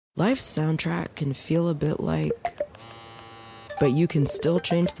Life's soundtrack can feel a bit like, but you can still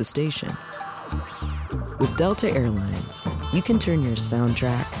change the station. With Delta Airlines, you can turn your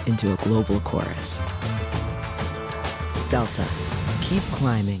soundtrack into a global chorus. Delta, keep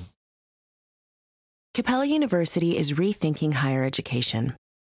climbing. Capella University is rethinking higher education.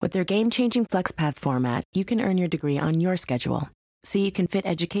 With their game-changing FlexPath format, you can earn your degree on your schedule, so you can fit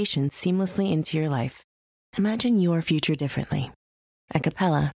education seamlessly into your life. Imagine your future differently at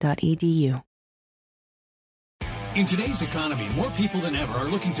capella.edu. In today's economy, more people than ever are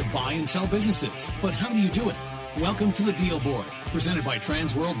looking to buy and sell businesses. But how do you do it? Welcome to the Deal Board, presented by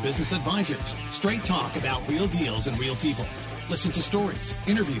Transworld Business Advisors. Straight talk about real deals and real people. Listen to stories,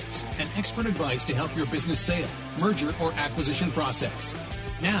 interviews, and expert advice to help your business sale, merger, or acquisition process.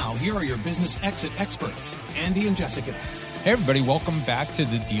 Now, here are your business exit experts, Andy and Jessica. Hey, everybody. Welcome back to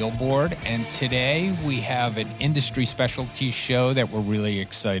the Deal Board. And today we have an industry specialty show that we're really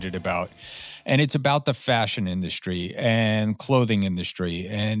excited about. And it's about the fashion industry and clothing industry.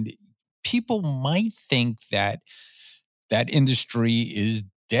 And people might think that that industry is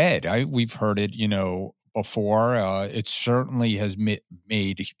dead. We've heard it, before. It certainly has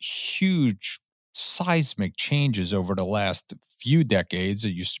made huge seismic changes over the last few decades.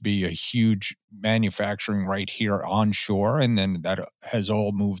 It used to be a huge manufacturing right here onshore, and then that has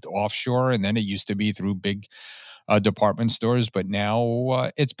all moved offshore. And then it used to be through big department stores, but now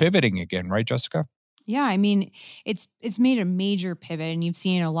it's pivoting again, right, Jessica? Yeah, I mean, it's made a major pivot, and you've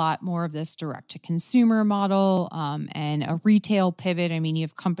seen a lot more of this direct-to-consumer model and a retail pivot. I mean, you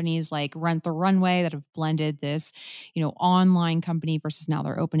have companies like Rent the Runway that have blended this, online company versus now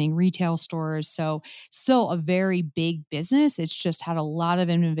they're opening retail stores. So still a very big business. It's just had a lot of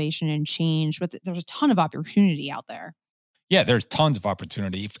innovation and change, but there's a ton of opportunity out there. Yeah, there's tons of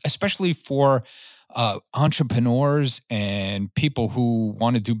opportunity, especially for entrepreneurs and people who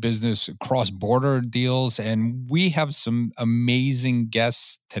want to do business cross-border deals. And we have some amazing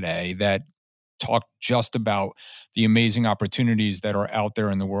guests today that talk just about the amazing opportunities that are out there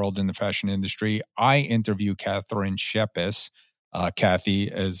in the world in the fashion industry. I interview Catherine Shepis.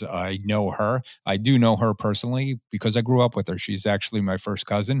 Kathy, as I know her. I do know her personally because I grew up with her. She's actually my first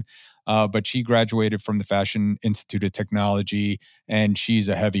cousin, but she graduated from the Fashion Institute of Technology, and she's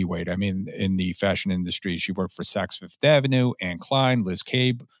a heavyweight. I mean, in the fashion industry, she worked for Saks Fifth Avenue, Anne Klein, Liz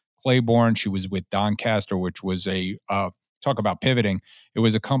Claiborne. She was with Doncaster, which was talk about pivoting. It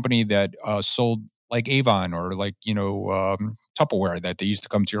was a company that sold like Avon or like, Tupperware, that they used to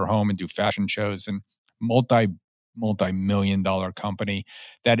come to your home and do fashion shows, and multi-million-dollar company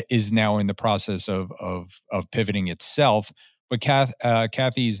that is now in the process of pivoting itself. But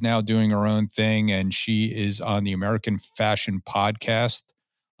Kathy is now doing her own thing, and she is on the American Fashion Podcast.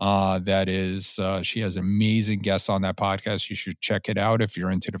 She has amazing guests on that podcast. You should check it out if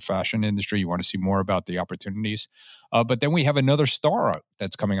you're into the fashion industry. You want to see more about the opportunities. But then we have another star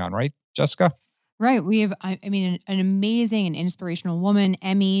that's coming on, right, Jessica? Right. We have, an amazing and inspirational woman,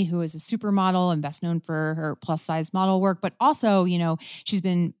 Emmy, who is a supermodel and best known for her plus size model work. But also, she's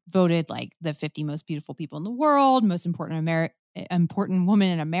been voted like the 50 most beautiful people in the world, most important woman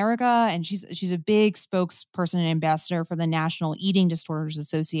in America. And she's a big spokesperson and ambassador for the National Eating Disorders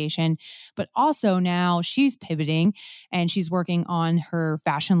Association. But also now she's pivoting and she's working on her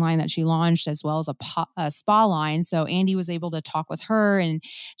fashion line that she launched, as well as a spa line. So Andy was able to talk with her and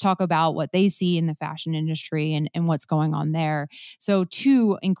talk about what they see in the fashion industry and what's going on there. So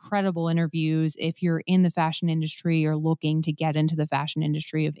 2 incredible interviews if you're in the fashion industry or looking to get into the fashion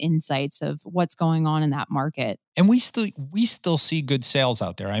industry, of insights of what's going on in that market. And we still see good sales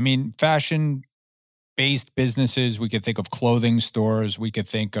out there. I mean, fashion-based businesses, we could think of clothing stores, we could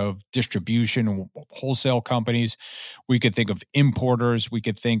think of distribution, wholesale companies, we could think of importers, we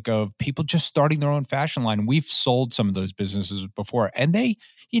could think of people just starting their own fashion line. We've sold some of those businesses before, and they,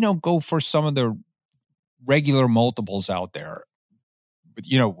 go for some of the regular multiples out there. But,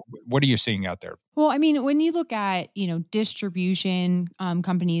 what are you seeing out there? Well, I mean, when you look at, distribution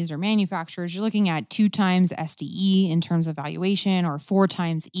companies or manufacturers, you're looking at 2 times SDE in terms of valuation, or 4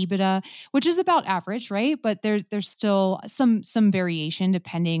 times EBITDA, which is about average, right? But there's still some variation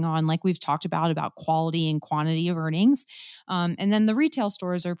depending on, like we've talked about quality and quantity of earnings. And then the retail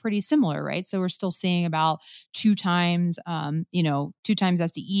stores are pretty similar, right? So we're still seeing about 2 times, 2 times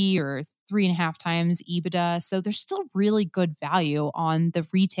SDE or 3.5 times EBITDA. So there's still really good value on the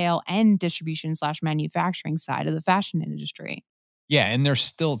retail and distribution/manufacturing side of the fashion industry. Yeah, and there's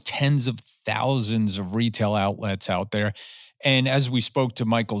still tens of thousands of retail outlets out there. And as we spoke to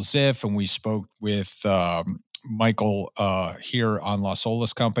Michael Ziff and we spoke with Michael here on Las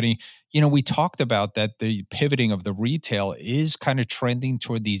Olas Company. We talked about that the pivoting of the retail is kind of trending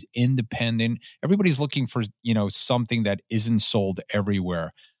toward these independent. Everybody's looking for, something that isn't sold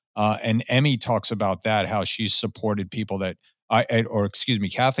everywhere. And Emmy talks about that, how she's supported people that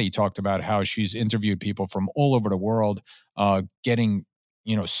Kathy talked about how she's interviewed people from all over the world, getting,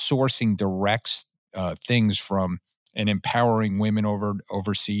 sourcing direct things from and empowering women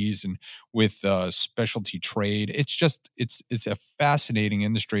overseas and with specialty trade. It's a fascinating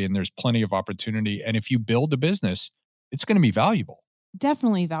industry, and there's plenty of opportunity. And if you build a business, it's going to be valuable.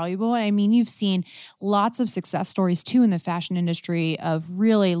 Definitely valuable. I mean, you've seen lots of success stories too in the fashion industry of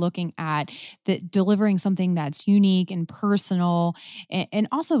really looking at delivering something that's unique and personal, and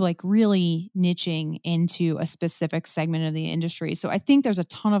also like really niching into a specific segment of the industry. So I think there's a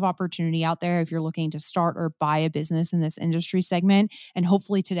ton of opportunity out there if you're looking to start or buy a business in this industry segment. And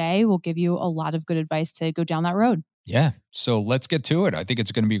hopefully today will give you a lot of good advice to go down that road. Yeah. So let's get to it. I think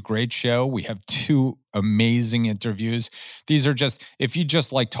it's going to be a great show. We have 2 amazing interviews. These are if you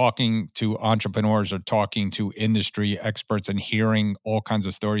just like talking to entrepreneurs or talking to industry experts and hearing all kinds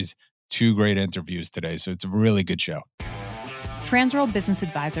of stories, 2 great interviews today. So it's a really good show. Transworld Business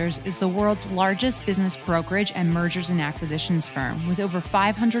Advisors is the world's largest business brokerage and mergers and acquisitions firm with over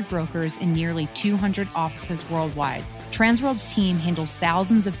 500 brokers in nearly 200 offices worldwide. Transworld's team handles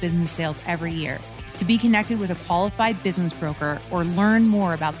thousands of business sales every year. To be connected with a qualified business broker or learn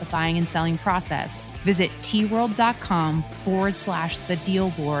more about the buying and selling process, visit tworld.com/the deal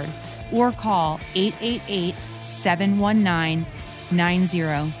board or call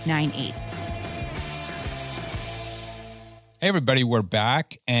 888-719-9098. Hey, everybody, we're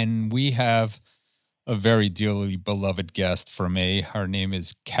back, and we have a very dearly beloved guest for me. Her name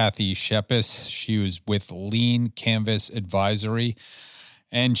is Kathy Schepis. She was with Lean Canvas Advisory,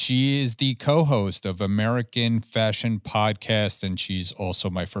 and she is the co-host of American Fashion Podcast, and she's also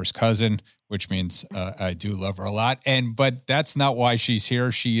my first cousin, which means I do love her a lot. But that's not why she's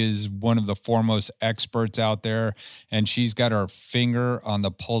here. She is one of the foremost experts out there, and she's got her finger on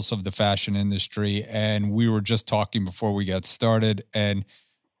the pulse of the fashion industry. And we were just talking before we got started, and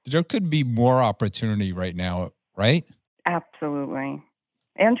there could be more opportunity right now, right? Absolutely.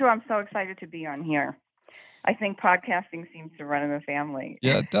 Andrew, I'm so excited to be on here. I think podcasting seems to run in the family.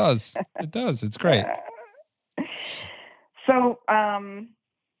 Yeah, it does. It does. It's great. So,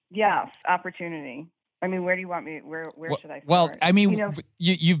 yes, opportunity. I mean, where do you want me? Where should I start? Well, I mean,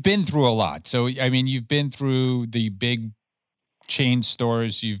 you've been through a lot. So, I mean, you've been through the big chain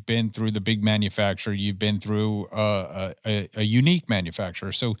stores. You've been through the big manufacturer. You've been through a unique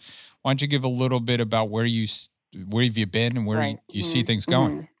manufacturer. So, why don't you give a little bit about where have you been and where you see things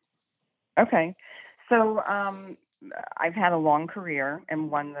going? Okay. So I've had a long career and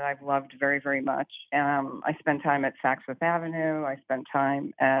one that I've loved very, very much. I spent time at Saks Fifth Avenue. I spent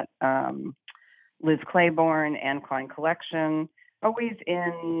time at Liz Claiborne and Klein Collection, always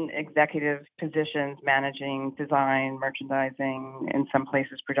in executive positions, managing design, merchandising, in some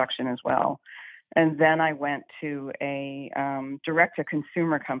places production as well. And then I went to a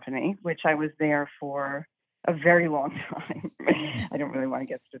direct-to-consumer company, which I was there for a very long time. I don't really want to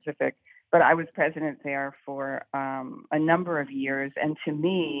get specific, but I was president there for a number of years. And to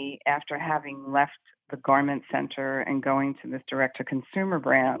me, after having left the garment center and going to this direct-to-consumer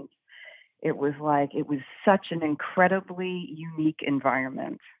brand, it was such an incredibly unique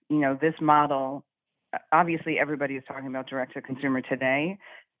environment. This model, obviously everybody is talking about direct-to-consumer today,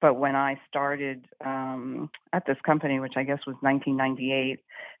 but when I started at this company, which I guess was 1998,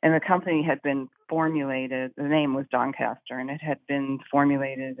 and the company had been formulated, the name was Doncaster, and it had been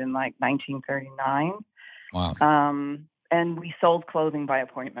formulated in like 1939. Wow. And we sold clothing by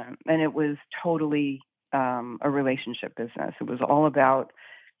appointment, and it was totally a relationship business. It was all about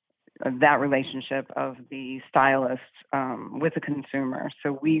that relationship of the stylist with the consumer.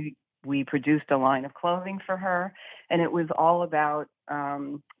 So we produced a line of clothing for her, and it was all about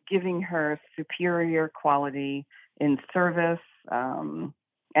giving her superior quality in service and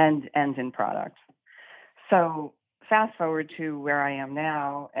in product. So fast forward to where I am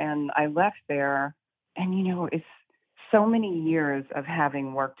now, and I left there, and it's so many years of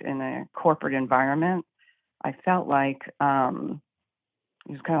having worked in a corporate environment. I felt like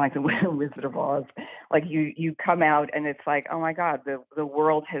it was kind of like the Wizard of Oz. Like you come out and it's like, oh my God, the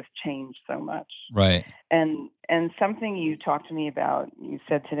world has changed so much. Right. And something you talked to me about, you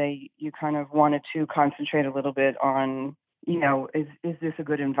said today you kind of wanted to concentrate a little bit on, is this a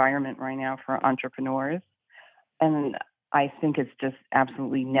good environment right now for entrepreneurs? And I think it's just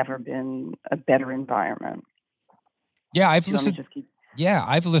absolutely never been a better environment. Yeah, I've listened. Yeah,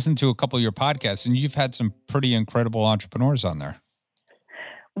 I've listened to a couple of your podcasts, and you've had some pretty incredible entrepreneurs on there.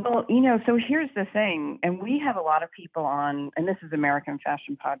 Well, so here's the thing, and we have a lot of people on, and this is American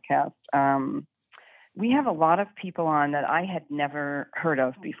Fashion Podcast. We have a lot of people on that I had never heard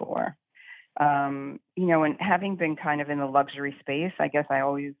of before. And having been kind of in the luxury space, I guess I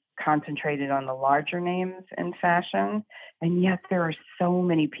always concentrated on the larger names in fashion. And yet there are so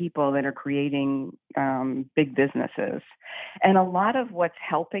many people that are creating big businesses. And a lot of what's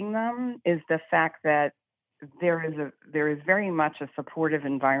helping them is the fact that there is very much a supportive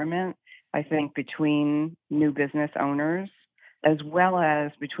environment, I think, between new business owners as well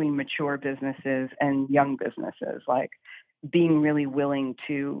as between mature businesses and young businesses, like being really willing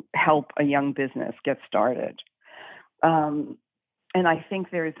to help a young business get started. And I think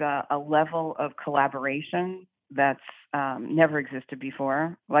there's a level of collaboration that's never existed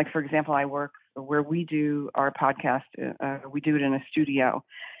before. Like, for example, I work where we do our podcast, we do it in a studio,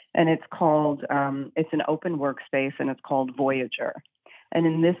 and it's called, it's an open workspace, and it's called Voyager. And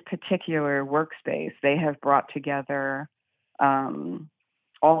in this particular workspace, they have brought together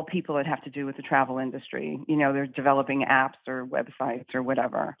all people that have to do with the travel industry. They're developing apps or websites or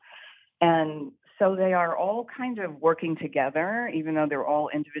whatever. And so they are all kind of working together, even though they're all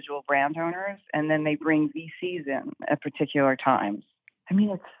individual brand owners. And then they bring VCs in at particular times. I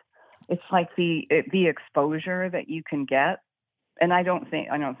mean, it's like the exposure that you can get. And I don't think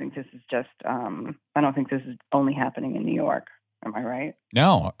this is just, I don't think this is only happening in New York. Am I right?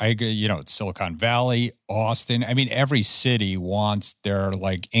 No, I agree. It's Silicon Valley, Austin. I mean, every city wants their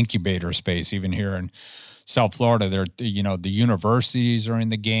like incubator space. Even here in South Florida, the universities are in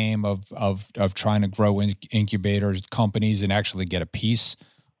the game of trying to grow incubators, companies, and actually get a piece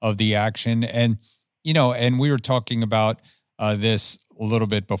of the action. And and we were talking about this a little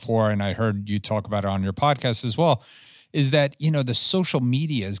bit before, and I heard you talk about it on your podcast as well. Is that the social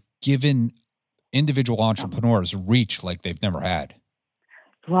media has given individual entrepreneurs reach like they've never had.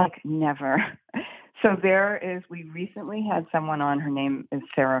 Like never. So we recently had someone on, her name is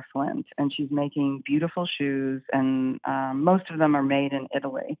Sarah Flint, and she's making beautiful shoes, and most of them are made in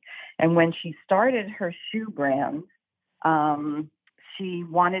Italy. And when she started her shoe brand, she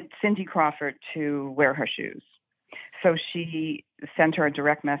wanted Cindy Crawford to wear her shoes. So she sent her a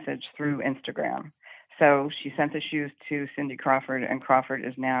direct message through Instagram. So she sent the shoes to Cindy Crawford, and Crawford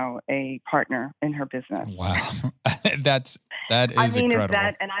is now a partner in her business. Wow. that is incredible.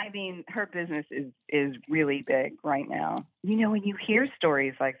 Her business is really big right now. When you hear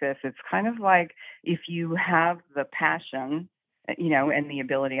stories like this, it's kind of like if you have the passion, and the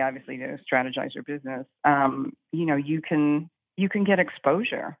ability, obviously, to strategize your business, you can get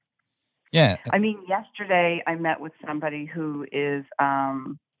exposure. Yeah. I mean, yesterday I met with somebody who is,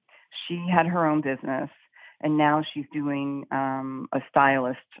 she had her own business, and now she's doing a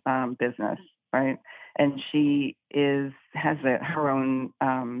stylist business, right? And she has her own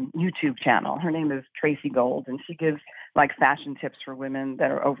YouTube channel. Her name is Tracy Gold, and she gives like fashion tips for women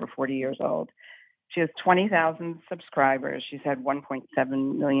that are over 40 years old. She has 20,000 subscribers. She's had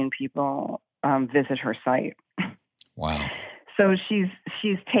 1.7 million people visit her site. Wow. So she's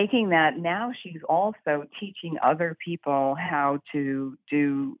taking that. Now she's also teaching other people how to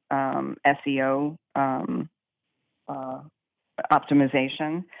do SEO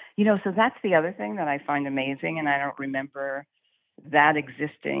optimization. So that's the other thing that I find amazing, and I don't remember that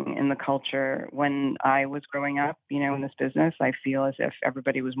existing in the culture when I was growing up, in this business. I feel as if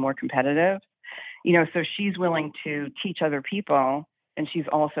everybody was more competitive. So she's willing to teach other people, and she's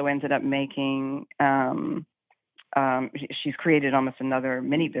also ended up making she's created almost another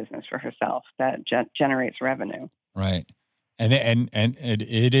mini business for herself that generates revenue. Right. And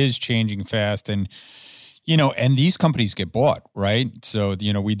it is changing fast. And, and these companies get bought, right? So,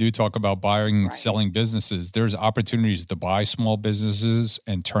 we do talk about buying and selling businesses. There's opportunities to buy small businesses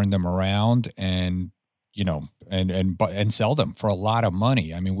and turn them around and, and sell them for a lot of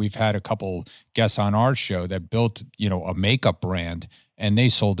money. I mean, we've had a couple guests on our show that built, a makeup brand, and they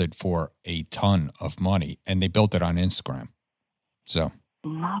sold it for a ton of money, and they built it on Instagram. So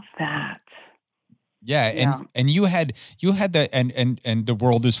love that. Yeah. And you had the, and the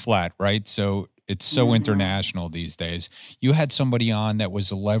world is flat, right? So it's so international these days. You had somebody on that was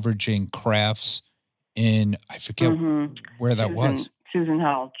leveraging crafts in, I forget where that was. Susan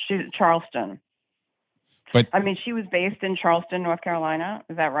Howell, Charleston. But she was based in Charleston, North Carolina.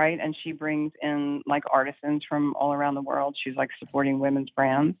 Is that right? And she brings in like artisans from all around the world. She's like supporting women's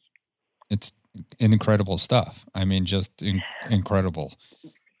brands. It's incredible stuff. Just incredible.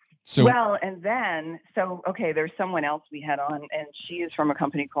 So there's someone else we had on, and she is from a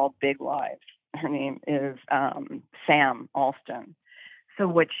company called Big Lives. Her name is Sam Alston. So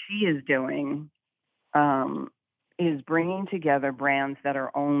what she is doing is bringing together brands that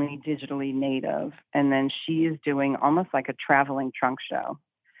are only digitally native, and then she is doing almost like a traveling trunk show.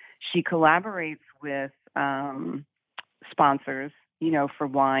 She collaborates with sponsors, for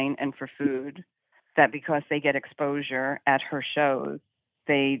wine and for food, that because they get exposure at her shows,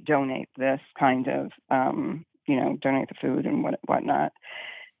 they donate this kind of, donate the food and whatnot.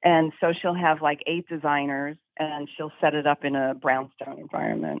 And so she'll have like 8 designers, and she'll set it up in a brownstone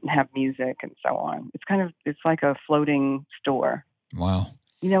environment and have music and so on. It's like a floating store. Wow.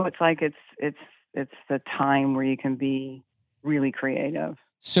 It's like it's the time where you can be really creative.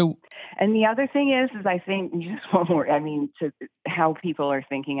 So, and the other thing is I think just one more. To how people are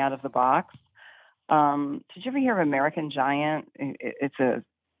thinking out of the box. Did you ever hear of American Giant?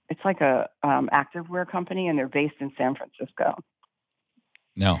 It's like a activewear company, and they're based in San Francisco.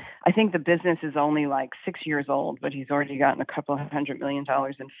 No. I think the business is only like 6 years old, but he's already gotten a couple of $100 million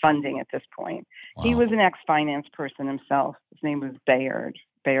in funding at this point. Wow. He was an ex-finance person himself. His name was Bayard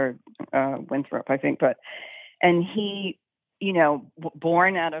Winthrop, I think. And he,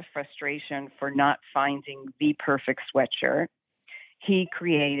 born out of frustration for not finding the perfect sweatshirt, he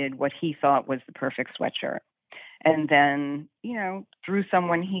created what he thought was the perfect sweatshirt. And then, through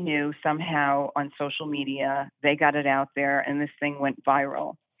someone he knew somehow on social media, they got it out there and this thing went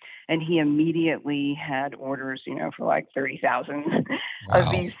viral. And he immediately had orders, for like 30,000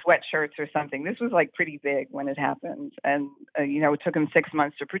 of these sweatshirts or something. This was like pretty big when it happened. And, it took him 6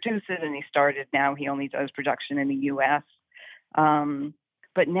 months to produce it. And now he only does production in the U.S.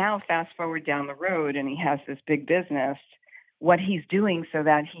 But now fast forward down the road and he has this big business. What he's doing so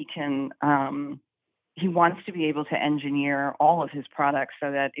that he can, he wants to be able to engineer all of his products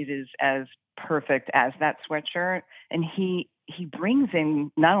so that it is as perfect as that sweatshirt. And he brings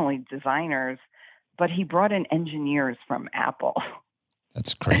in not only designers, but he brought in engineers from Apple.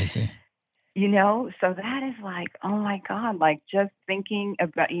 That's crazy. So that is like, oh my God, like just thinking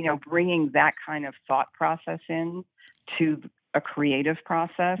about, bringing that kind of thought process in to a creative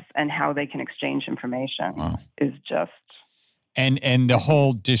process and how they can exchange information is just... And the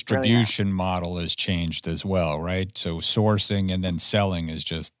whole distribution model has changed as well, right? So sourcing and then selling is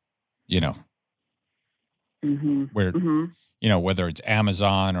just, where, whether it's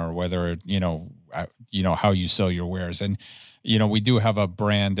Amazon or whether, how you sell your wares. And, we do have a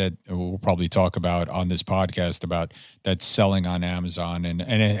brand that we'll probably talk about on this podcast about that's selling on Amazon and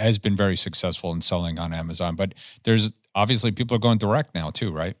it has been very successful in selling on Amazon. But there's obviously people are going direct now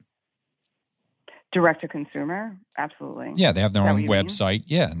too, right? Direct to consumer? Absolutely. Yeah, they have their own website.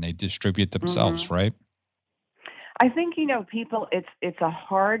 Yeah, and they distribute themselves, right? I think, people, it's a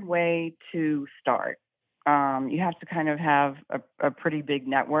hard way to start. You have to kind of have a pretty big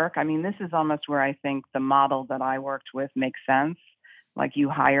network. This is almost where I think the model that I worked with makes sense. Like you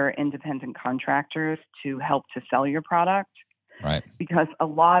hire independent contractors to help to sell your product. Right. Because a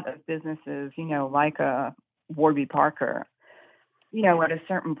lot of businesses, like a Warby Parker, at a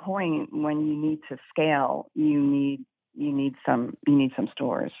certain point when you need to scale, you need some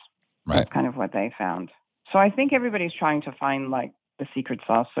stores. Right. That's kind of what they found. So I think everybody's trying to find like the secret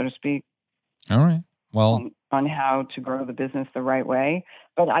sauce, so to speak. All right. Well, on how to grow the business the right way.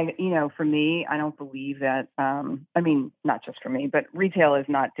 But for me, I don't believe that, not just for me, but retail is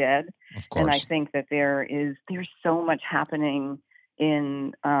not dead. Of course. And I think that there's so much happening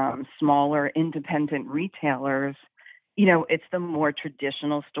in smaller independent retailers. It's the more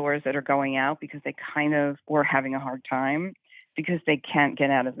traditional stores that are going out because they or having a hard time because they can't get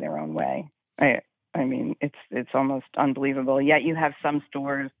out of their own way. It's almost unbelievable. Yet you have some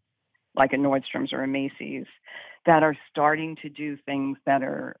stores like a Nordstrom's or a Macy's that are starting to do things that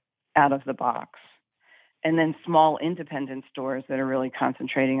are out of the box. And then small independent stores that are really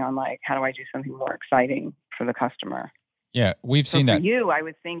concentrating on like, how do I do something more exciting for the customer? Yeah, we've seen that. For you, I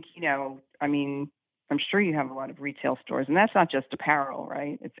would think, I'm sure you have a lot of retail stores, and that's not just apparel,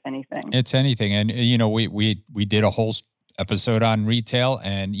 right? It's anything. It's anything. And, we did a whole episode on retail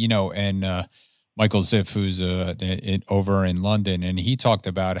and, Michael Ziff, who's over in London, and he talked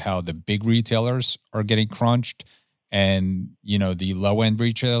about how the big retailers are getting crunched and, the low-end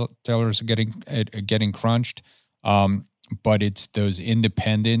retailers are getting crunched. But it's those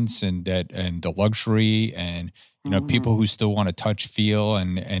independents and the luxury and, people who still want to touch, feel,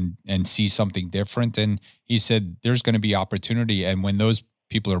 and see something different. And he said there's going to be opportunity. And when those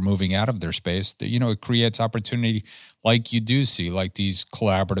people are moving out of their space, it creates opportunity like you do see, like these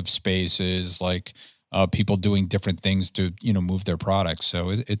collaborative spaces, like people doing different things to, move their products.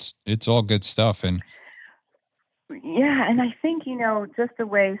 So it's all good stuff. And Yeah, and I think, just the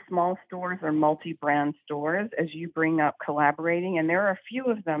way small stores are multi-brand stores, as you bring up collaborating, and there are a few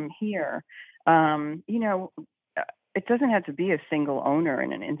of them here, it doesn't have to be a single owner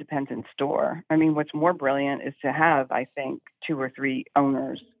in an independent store. I mean, what's more brilliant is to have, I think, 2 or 3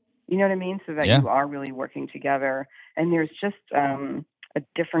 owners. You know what I mean? So that you are really working together, and there's just a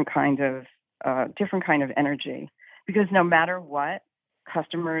different kind of energy, because no matter what,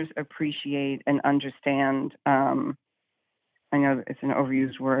 customers appreciate and understand. I know it's an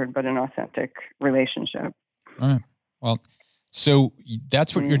overused word, but an authentic relationship. All right. Well, so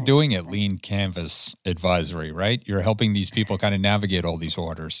that's what you're doing at Lean Canvas Advisory, right? You're helping these people kind of navigate all these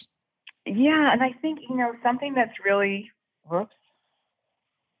orders. Yeah, and I think something that's really. Whoops.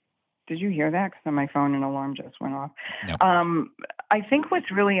 Did you hear that? Because on my phone an alarm just went off. No. I think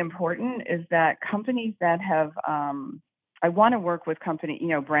what's really important is that companies that have, I want to work with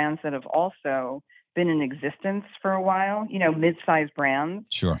brands that have also been in existence for a while, mid-sized brands.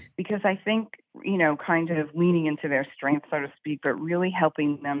 Sure. Because I think, kind of leaning into their strengths, so to speak, but really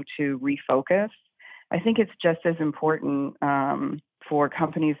helping them to refocus. I think it's just as important for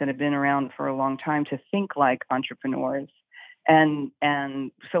companies that have been around for a long time to think like entrepreneurs. And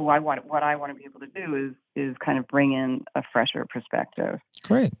so what I want to be able to do is kind of bring in a fresher perspective.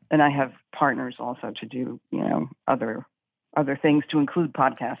 Great. And I have partners also to do, other things, to include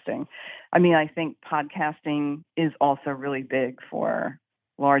podcasting. I mean, I think podcasting is also really big for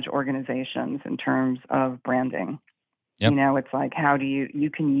large organizations in terms of branding. Yep. It's like, how do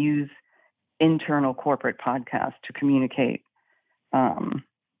you can use internal corporate podcasts to communicate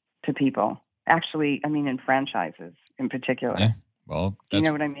to people. Actually, I mean, in franchises in particular. Yeah. Well, you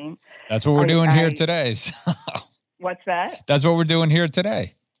know what I mean? That's what we're doing here today. So. What's that? That's what we're doing here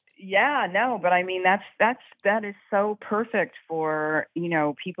today. Yeah, no, but I mean, that is so perfect for,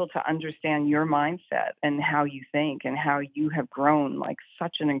 people to understand your mindset and how you think and how you have grown like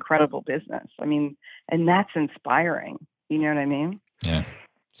such an incredible business. I mean, and that's inspiring. You know what I mean? Yeah.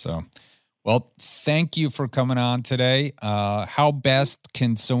 So, well, thank you for coming on today. How best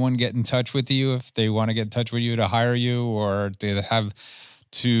can someone get in touch with you if they want to get in touch with you to hire you, or to have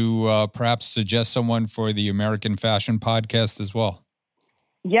to perhaps suggest someone for the American Fashion Podcast as well?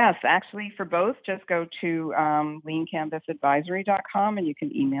 Yes, actually, for both, just go to leancanvasadvisory.com and you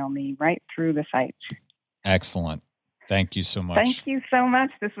can email me right through the site. Excellent. Thank you so much. Thank you so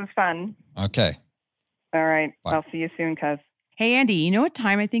much. This was fun. Okay. All right. Bye. I'll see you soon, cuz. Hey, Andy, you know what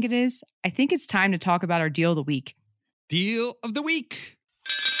time I think it is? I think it's time to talk about our deal of the week. Deal of the week.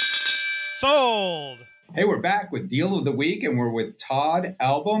 Sold. Hey, we're back with Deal of the Week, and we're with Todd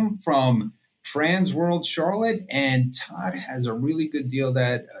Album from Transworld Charlotte. And Todd has a really good deal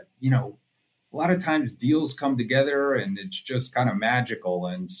that, a lot of times deals come together and it's just kind of magical.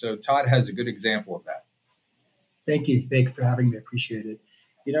 And so Todd has a good example of that. Thank you. Thank you for having me. I appreciate it.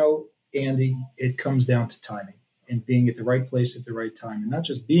 Andy, it comes down to timing and being at the right place at the right time, and not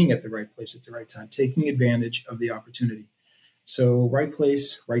just being at the right place at the right time, taking advantage of the opportunity. So right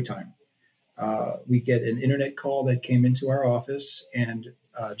place, right time. We get an internet call that came into our office, and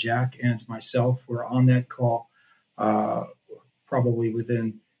Jack and myself were on that call probably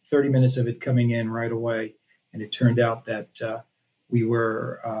within 30 minutes of it coming in right away. And it turned out that we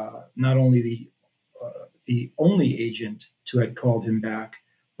were not only the only agent who had called him back,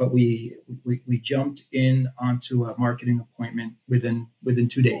 but we jumped in onto a marketing appointment within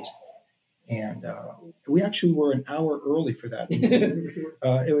 2 days. And we actually were an hour early for that meeting.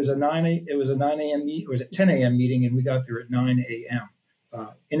 It was a 9 a.m. meeting. It was a 10 a.m. meeting, and we got there at 9 a.m.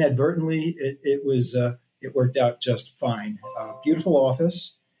 Inadvertently, it worked out just fine. Beautiful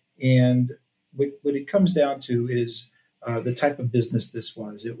office, and what it comes down to is the type of business this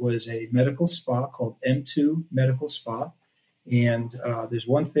was. It was a medical spa called M2 Medical Spa, and there's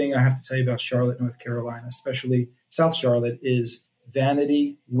one thing I have to tell you about Charlotte, North Carolina, especially South Charlotte, is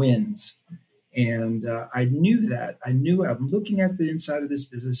vanity wins. And I knew that. I'm looking at the inside of this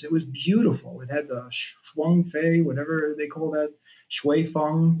business. It was beautiful. It had the shuang fei, whatever they call that, shui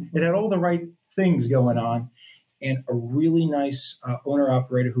feng. It had all the right things going on, and a really nice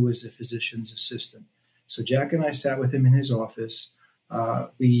owner-operator who was a physician's assistant. So Jack and I sat with him in his office.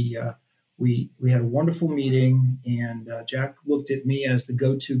 We had a wonderful meeting, and Jack looked at me as the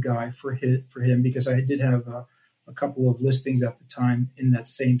go-to guy for him because I did have a couple of listings at the time in that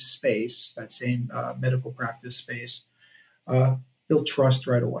same space, that same medical practice space. Built trust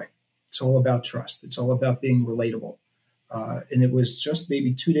right away. It's all about trust. It's all about being relatable. And it was just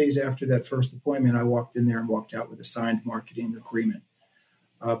maybe 2 days after that first appointment, I walked in there and walked out with a signed marketing agreement.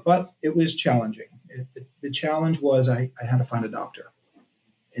 But it was challenging. The challenge was I had to find a doctor.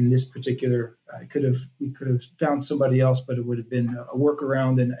 in this particular, we could have found somebody else, but it would have been a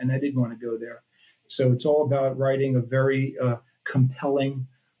workaround, and I didn't want to go there. So it's all about writing a very compelling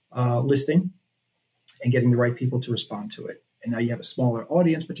listing and getting the right people to respond to it. And now you have a smaller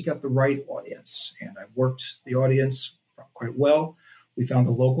audience, but you got the right audience. And I worked the audience quite well. We found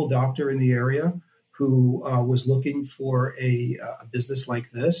a local doctor in the area who was looking for a business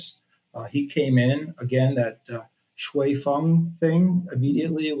like this. He came in, again, that Shui Feng thing.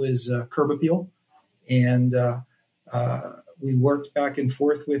 Immediately it was curb appeal. And we worked back and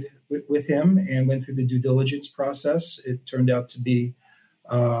forth with him and went through the due diligence process. It turned out to be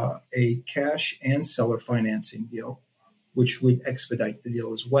a cash and seller financing deal, which would expedite the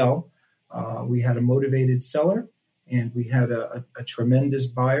deal as well. We had a motivated seller, and we had a tremendous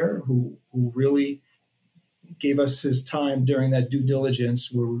buyer who really gave us his time during that due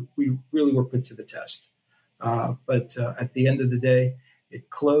diligence where we really were put to the test. But at the end of the day, it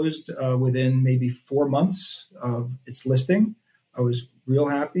closed within maybe 4 months of its listing. I was real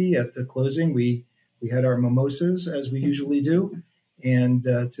happy at the closing. We had our mimosas, as we usually do. And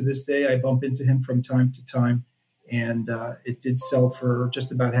to this day, I bump into him from time to time. And it did sell for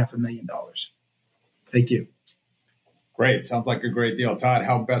just about $500,000. Thank you. Great. Sounds like a great deal. Todd,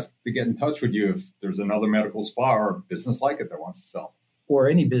 how best to get in touch with you if there's another medical spa or business like it that wants to sell? Or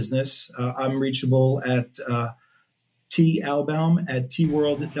any business. I'm reachable at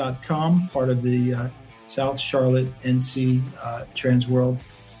talbaum@tworld.com, part of the South Charlotte NC Transworld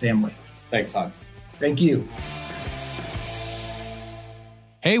family. Thanks, Todd. Thank you.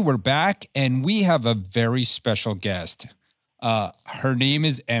 Hey, we're back, and we have a very special guest. Her name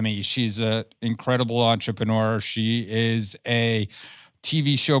is Emmy. She's an incredible entrepreneur. She is a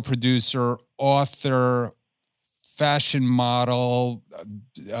TV show producer, author, fashion model,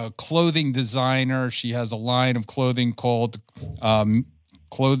 clothing designer. She has a line of clothing called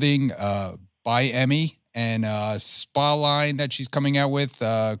Clothing by Emmy, and a spa line that she's coming out with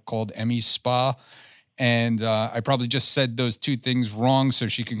called Emmy Spa. And I probably just said those two things wrong, so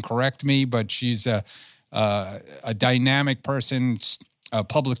she can correct me. But she's a dynamic person, a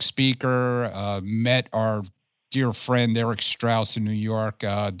public speaker. Met our dear friend Eric Strauss in New York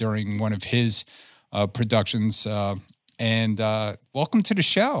during one of his productions. And welcome to the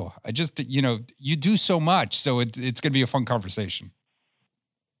show. I just, you do so much, so it's going to be a fun conversation.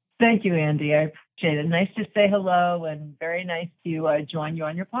 Thank you, Andy. I appreciate it. Nice to say hello, and very nice to join you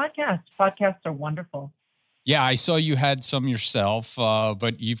on your podcast. Podcasts are wonderful. Yeah, I saw you had some yourself,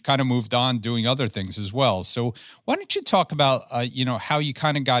 but you've kind of moved on doing other things as well. So why don't you talk about, how you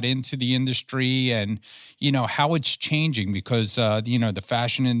kind of got into the industry and, how it's changing because, the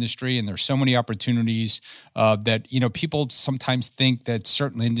fashion industry, and there's so many opportunities that, people sometimes think that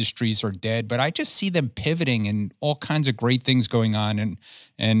certain industries are dead, but I just see them pivoting and all kinds of great things going on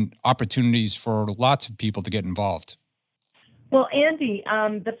and opportunities for lots of people to get involved. Well, Andy,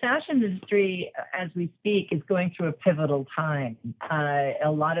 the fashion industry, as we speak, is going through a pivotal time.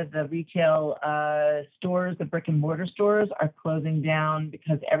 A lot of the retail stores, the brick and mortar stores, are closing down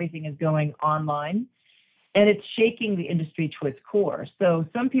because everything is going online, and it's shaking the industry to its core. So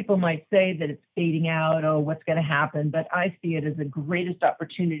some people might say that it's fading out, or what's going to happen, but I see it as the greatest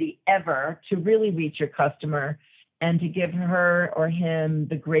opportunity ever to really reach your customer and to give her or him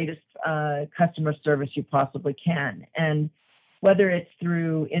the greatest customer service you possibly can. And whether it's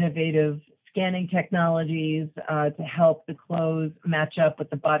through innovative scanning technologies to help the clothes match up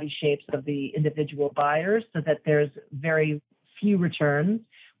with the body shapes of the individual buyers so that there's very few returns.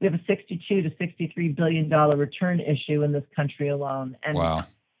 We have a $62 to $63 billion return issue in this country alone. And wow.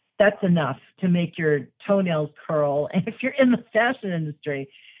 That's enough to make your toenails curl if you're in the fashion industry.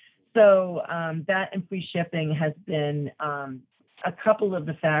 So that and free shipping has been a couple of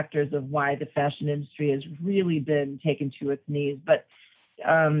the factors of why the fashion industry has really been taken to its knees. But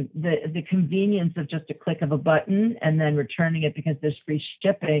the convenience of just a click of a button and then returning it because there's free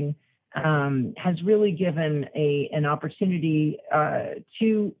shipping has really given an opportunity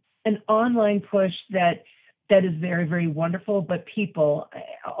to an online push that is very, very wonderful. But people,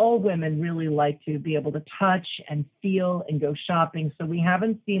 all women really like to be able to touch and feel and go shopping. So we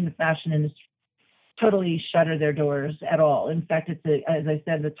haven't seen the fashion industry totally shutter their doors at all. In fact, it's as I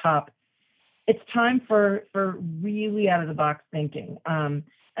said at the top, it's time for really out of the box thinking. And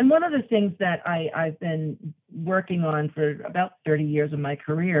one of the things that I've been working on for about 30 years of my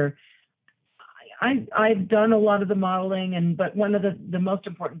career, I've done a lot of the modeling, but one of the most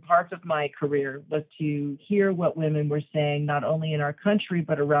important parts of my career was to hear what women were saying, not only in our country,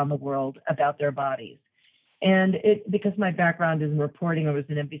 but around the world about their bodies. And because my background is in reporting, I was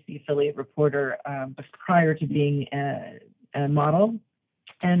an NBC affiliate reporter prior to being a model.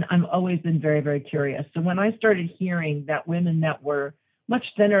 And I've always been very, very curious. So when I started hearing that women that were much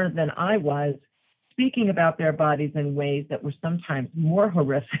thinner than I was speaking about their bodies in ways that were sometimes more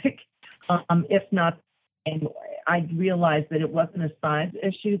horrific, if not, and I realized that it wasn't a size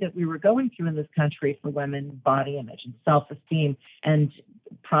issue that we were going through in this country for women, body image and self-esteem, and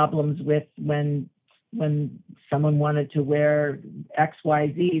problems with when someone wanted to wear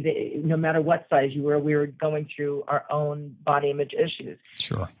XYZ, no matter what size you were, we were going through our own body image issues.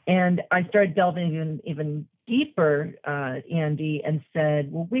 Sure. And I started delving even deeper, Andy, and said,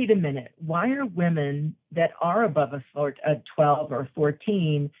 well, wait a minute. Why are women that are above a 12 or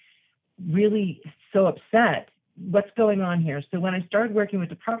 14 really so upset? What's going on here? So when I started working with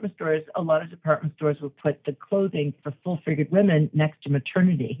department stores, a lot of department stores would put the clothing for full-figured women next to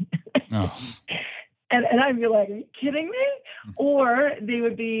maternity. Oh. And I'd be like, are you kidding me? Or they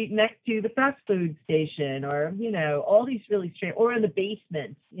would be next to the fast food station, or, all these really strange, or in the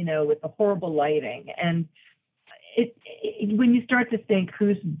basement, with the horrible lighting. And when you start to think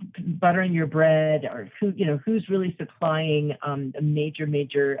who's buttering your bread, or who's really supplying major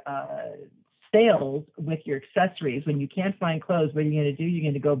sales with your accessories, when you can't find clothes, what are you going to do? You're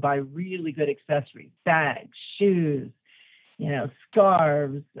going to go buy really good accessories, bags, shoes,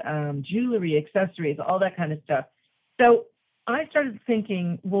 scarves, jewelry, accessories, all that kind of stuff. So I started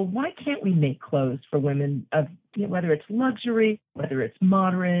thinking, well, why can't we make clothes for women of, whether it's luxury, whether it's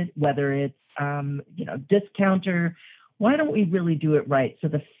moderate, whether it's, discounter? Why don't we really do it right so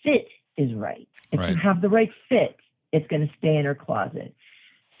the fit is right? If you have the right fit, it's going to stay in her closet.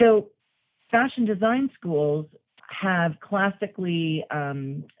 So fashion design schools have classically,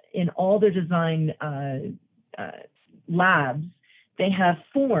 in all their design labs, they have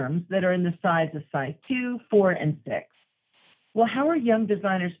forms that are in the size of size 2, 4, and 6. Well, how are young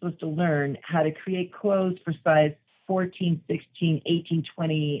designers supposed to learn how to create clothes for size 14, 16, 18,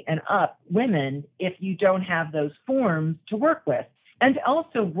 20, and up women if you don't have those forms to work with? And to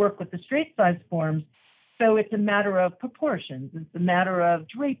also work with the straight size forms. So it's a matter of proportions. It's a matter of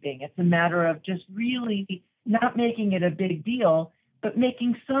draping. It's a matter of just really not making it a big deal, but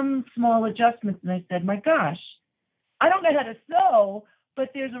making some small adjustments. And I said, my gosh, I don't know how to sew, but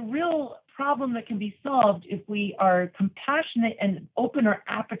there's a real problem that can be solved if we are compassionate and open our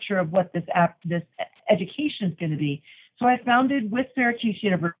aperture of what this education is going to be. So I founded with Syracuse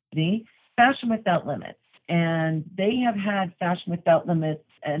University Fashion Without Limits, and they have had Fashion Without Limits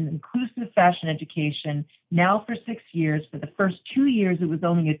and inclusive fashion education now for 6 years. For the first 2 years, it was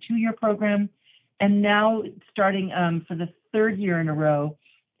only a 2-year program, and now starting for the 3rd year in a row,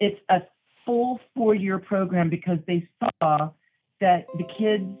 it's a full 4-year program, because they saw that the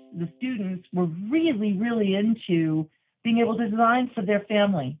kids, the students, were really, really into being able to design for their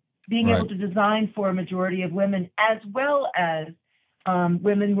family, being able to design for a majority of women, as well as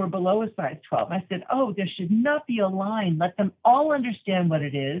women who were below a size 12. I said, there should not be a line. Let them all understand what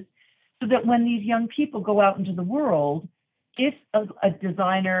it is, so that when these young people go out into the world, if a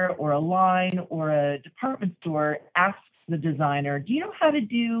designer or a line or a department store asks the designer, do you know how to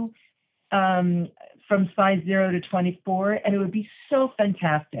do from size 0 to 24? And it would be so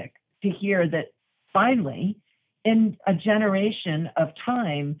fantastic to hear that finally, in a generation of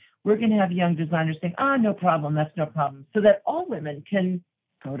time, we're going to have young designers saying, no problem, that's no problem. So that all women can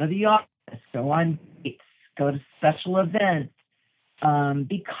go to the office, go on dates, go to special events,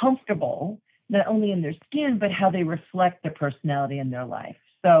 be comfortable, not only in their skin, but how they reflect their personality in their life.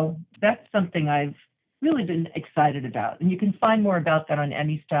 So that's something I've really been excited about. And you can find more about that on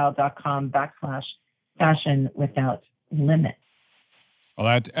emmystyle.com/fashion without limits.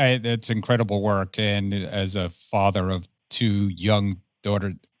 Well, that's incredible work. And as a father of 2 younger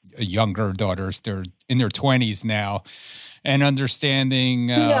daughters, they're in their 20s now, and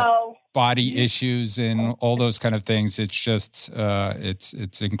understanding body issues and all those kind of things. It's just,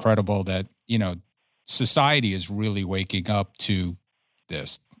 it's incredible that, society is really waking up to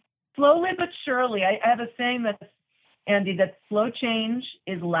this. Slowly but surely. I have a saying that's, Andy, that slow change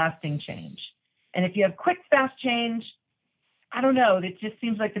is lasting change. And if you have quick, fast change, I don't know, it just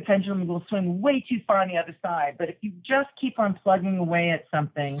seems like the pendulum will swing way too far on the other side. But if you just keep on plugging away at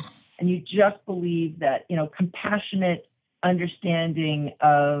something, and you just believe that, compassionate understanding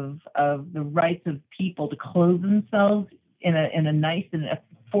of the rights of people to clothe themselves in a nice and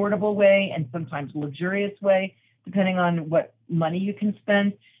affordable way, and sometimes luxurious way, depending on what money you can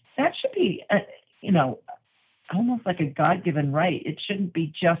spend, that should be, almost like a God-given right. It shouldn't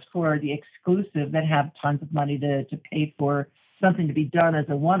be just for the exclusive that have tons of money to pay for something to be done as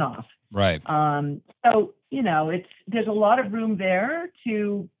a one-off. Right. So, there's a lot of room there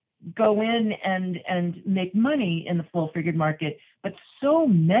to go in and make money in the full-figured market. But so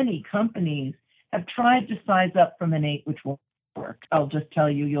many companies have tried to size up from an 8, which won't work. I'll just tell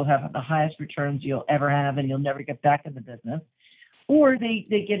you, you'll have the highest returns you'll ever have, and you'll never get back in the business. Or they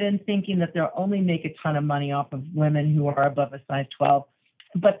get in thinking that they'll only make a ton of money off of women who are above a size 12,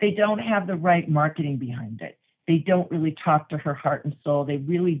 but they don't have the right marketing behind it. They don't really talk to her heart and soul. They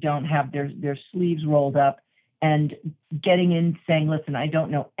really don't have their sleeves rolled up and getting in saying, listen, I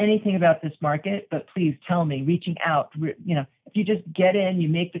don't know anything about this market, but please tell me, reaching out. You know, if you just get in, you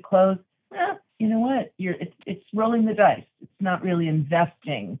make the close, you know what? It's rolling the dice. It's not really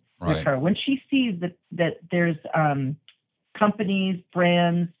investing with her. When she sees that there's companies,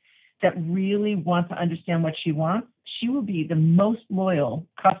 brands that really want to understand what she wants, she will be the most loyal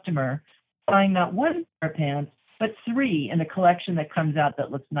customer, buying not one pair of pants, but 3 in a collection that comes out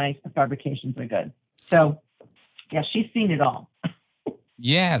that looks nice. The fabrications are good. So, yeah, she's seen it all.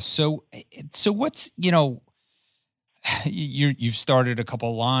 Yeah. So what's, you know, you've started a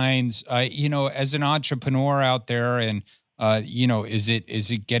couple lines, you know, as an entrepreneur out there, and you know, is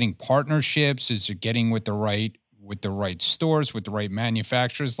it getting partnerships? Is it getting with the right stores, with the right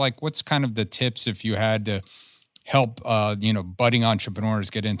manufacturers? Like, what's kind of the tips if you had to help, you know, budding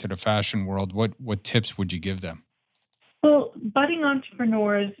entrepreneurs get into the fashion world? What tips would you give them? Well, budding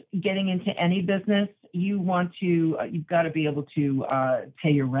entrepreneurs getting into any business, you've got to be able to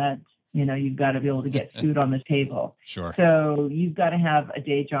pay your rent. You know, you've got to be able to get food on the table. Sure. So you've got to have a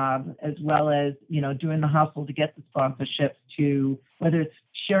day job, as well as, you know, doing the hustle to get the sponsorships, to whether it's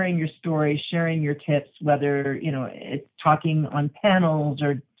sharing your story, sharing your tips, whether, you know, it's talking on panels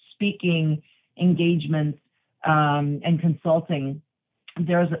or speaking engagements and consulting.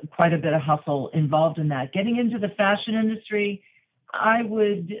 There's quite a bit of hustle involved in that. Getting into the fashion industry, I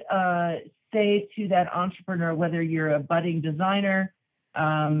would say to that entrepreneur, whether you're a budding designer,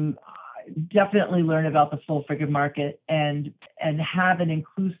 definitely learn about the full-figured market and have an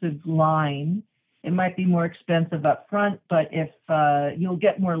inclusive line. It might be more expensive up front, but if you'll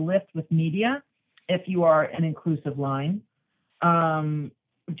get more lift with media if you are an inclusive line. Do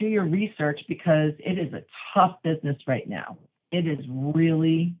your research, because it is a tough business right now. It is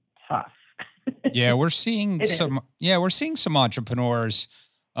really tough. Yeah, we're seeing some entrepreneurs.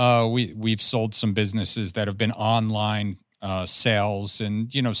 We've sold some businesses that have been online sales,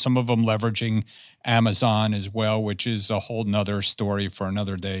 and, you know, some of them leveraging Amazon as well, which is a whole nother story for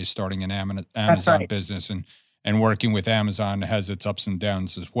another day. Starting an Amazon business and working with Amazon has its ups and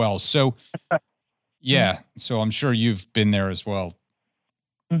downs as well. So, yeah, so I'm sure you've been there as well.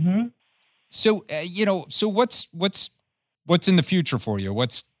 Mm-hmm. So, you know, so what's in the future for you?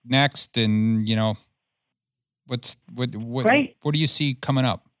 What's next? And, you know, what do you see coming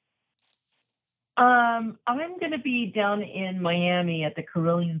up? I'm going to be down in Miami at the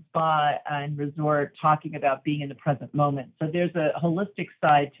Carillion Spa and Resort talking about being in the present moment. So there's a holistic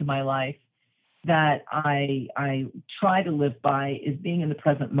side to my life that I try to live by, is being in the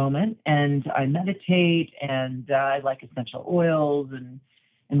present moment. And I meditate, and I like essential oils and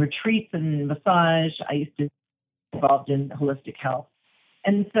retreats and massage. I used to be involved in holistic health.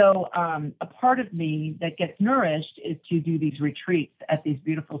 And so a part of me that gets nourished is to do these retreats at these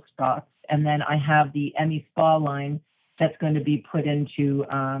beautiful spots. And then I have the Emmy Spa line that's going to be put into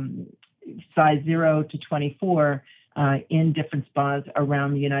size 0 to 24 in different spas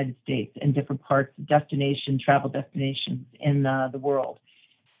around the United States and different parts, travel destinations in the world.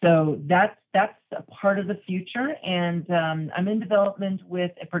 So that's a part of the future. And I'm in development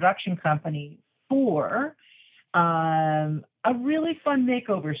with a production company for a really fun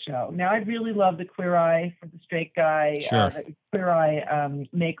makeover show. Now, I really love the Queer Eye for the Straight Guy. Sure. The Queer Eye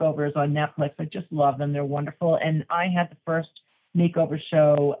makeovers on Netflix. I just love them. They're wonderful. And I had the first makeover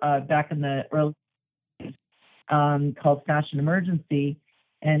show back in the early called Fashion Emergency.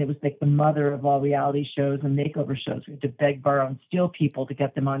 And it was like the mother of all reality shows and makeover shows. We had to beg, borrow, and steal people to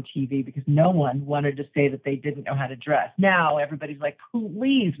get them on TV because no one wanted to say that they didn't know how to dress. Now everybody's like,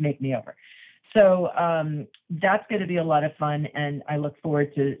 please make me over. So that's going to be a lot of fun, and I look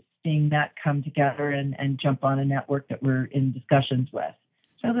forward to seeing that come together and jump on a network that we're in discussions with.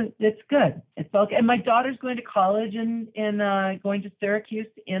 So it's good. It's all good. And my daughter's going to college and going to Syracuse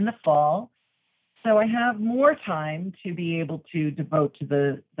in the fall. So I have more time to be able to devote to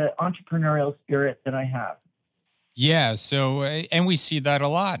the entrepreneurial spirit that I have. Yeah. So, and we see that a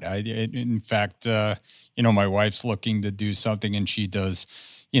lot. In fact, you know, my wife's looking to do something, and she does,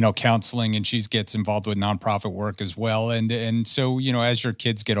 you know, counseling, and she gets involved with nonprofit work as well. And so, you know, as your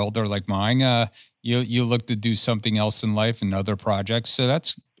kids get older, like mine, you look to do something else in life and other projects. So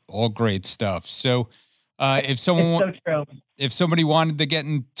that's all great stuff. So if someone, it's so true. if somebody wanted to get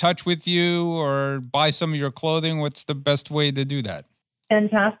in touch with you or buy some of your clothing, what's the best way to do that?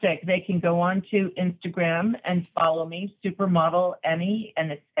 Fantastic. They can go on to Instagram and follow me, Supermodel Emmy,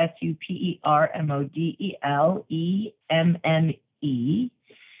 and it's SuperModelEmme.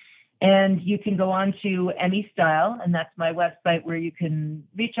 And you can go on to Emmy Style, and that's my website where you can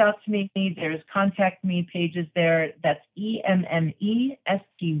reach out to me. There's contact me pages there. That's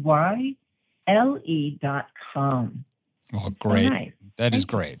EMMESTYLE.com. Oh, great. Nice. That is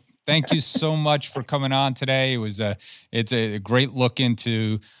great. Thank you so much for coming on today. It's a great look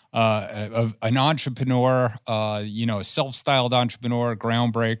into an entrepreneur, a self-styled entrepreneur,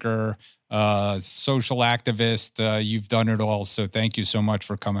 groundbreaker, social activist. You've done it all. So thank you so much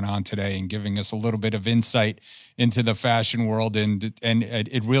for coming on today and giving us a little bit of insight into the fashion world. And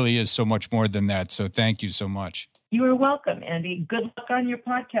it really is so much more than that. So thank you so much. You are welcome, Andy. Good luck on your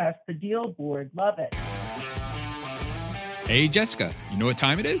podcast, The Deal Board. Love it. Hey, Jessica, you know what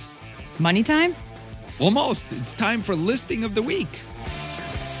time it is? Money time? Almost. It's time for Listing of the Week.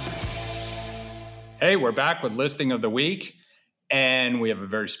 Hey, we're back with Listing of the Week. And we have a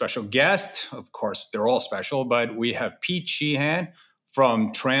very special guest. Of course, they're all special, but we have Pete Sheehan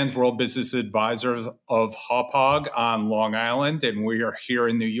from Transworld Business Advisors of Hauppauge on Long Island. And we are here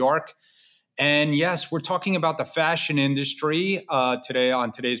in New York. And yes, we're talking about the fashion industry today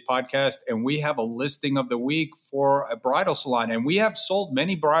on today's podcast. And we have a listing of the week for a bridal salon. And we have sold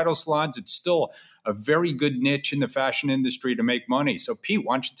many bridal salons. It's still a very good niche in the fashion industry to make money. So Pete,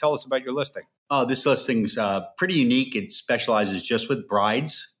 why don't you tell us about your listing? This listing's pretty unique. It specializes just with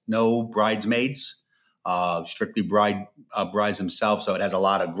brides, no bridesmaids, strictly brides themselves. So it has a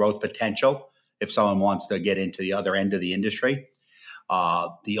lot of growth potential if someone wants to get into the other end of the industry.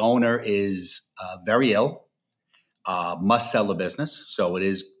 The owner is very ill, must sell the business, so it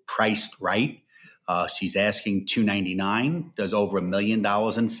is priced right. She's asking $299, does over $1 million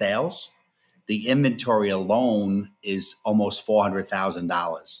in sales. The inventory alone is almost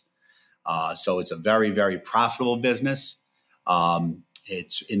 $400,000. So it's a very, very profitable business.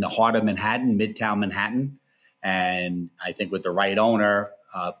 It's in the heart of Manhattan, Midtown Manhattan, and I think with the right owner,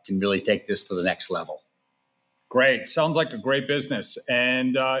 can really take this to the next level. Great. Sounds like a great business.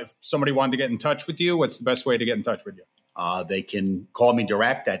 And if somebody wanted to get in touch with you, what's the best way to get in touch with you? They can call me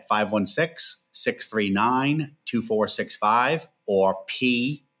direct at 516-639-2465 or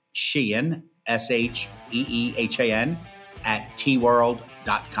P. Sheehan, SHEEHAN at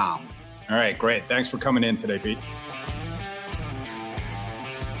tworld.com. All right, great. Thanks for coming in today, Pete.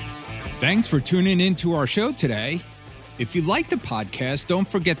 Thanks for tuning into our show today. If you like the podcast, don't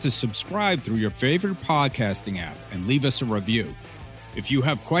forget to subscribe through your favorite podcasting app and leave us a review. If you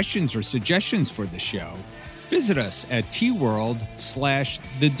have questions or suggestions for the show, visit us at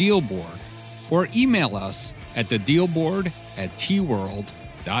tworld/thedealboard or email us at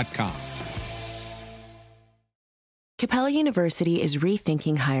thedealboard@tworld.com. Capella University is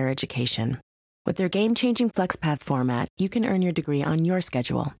rethinking higher education. With their game-changing FlexPath format, you can earn your degree on your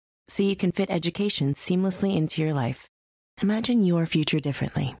schedule, so you can fit education seamlessly into your life. Imagine your future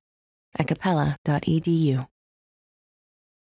differently at capella.edu.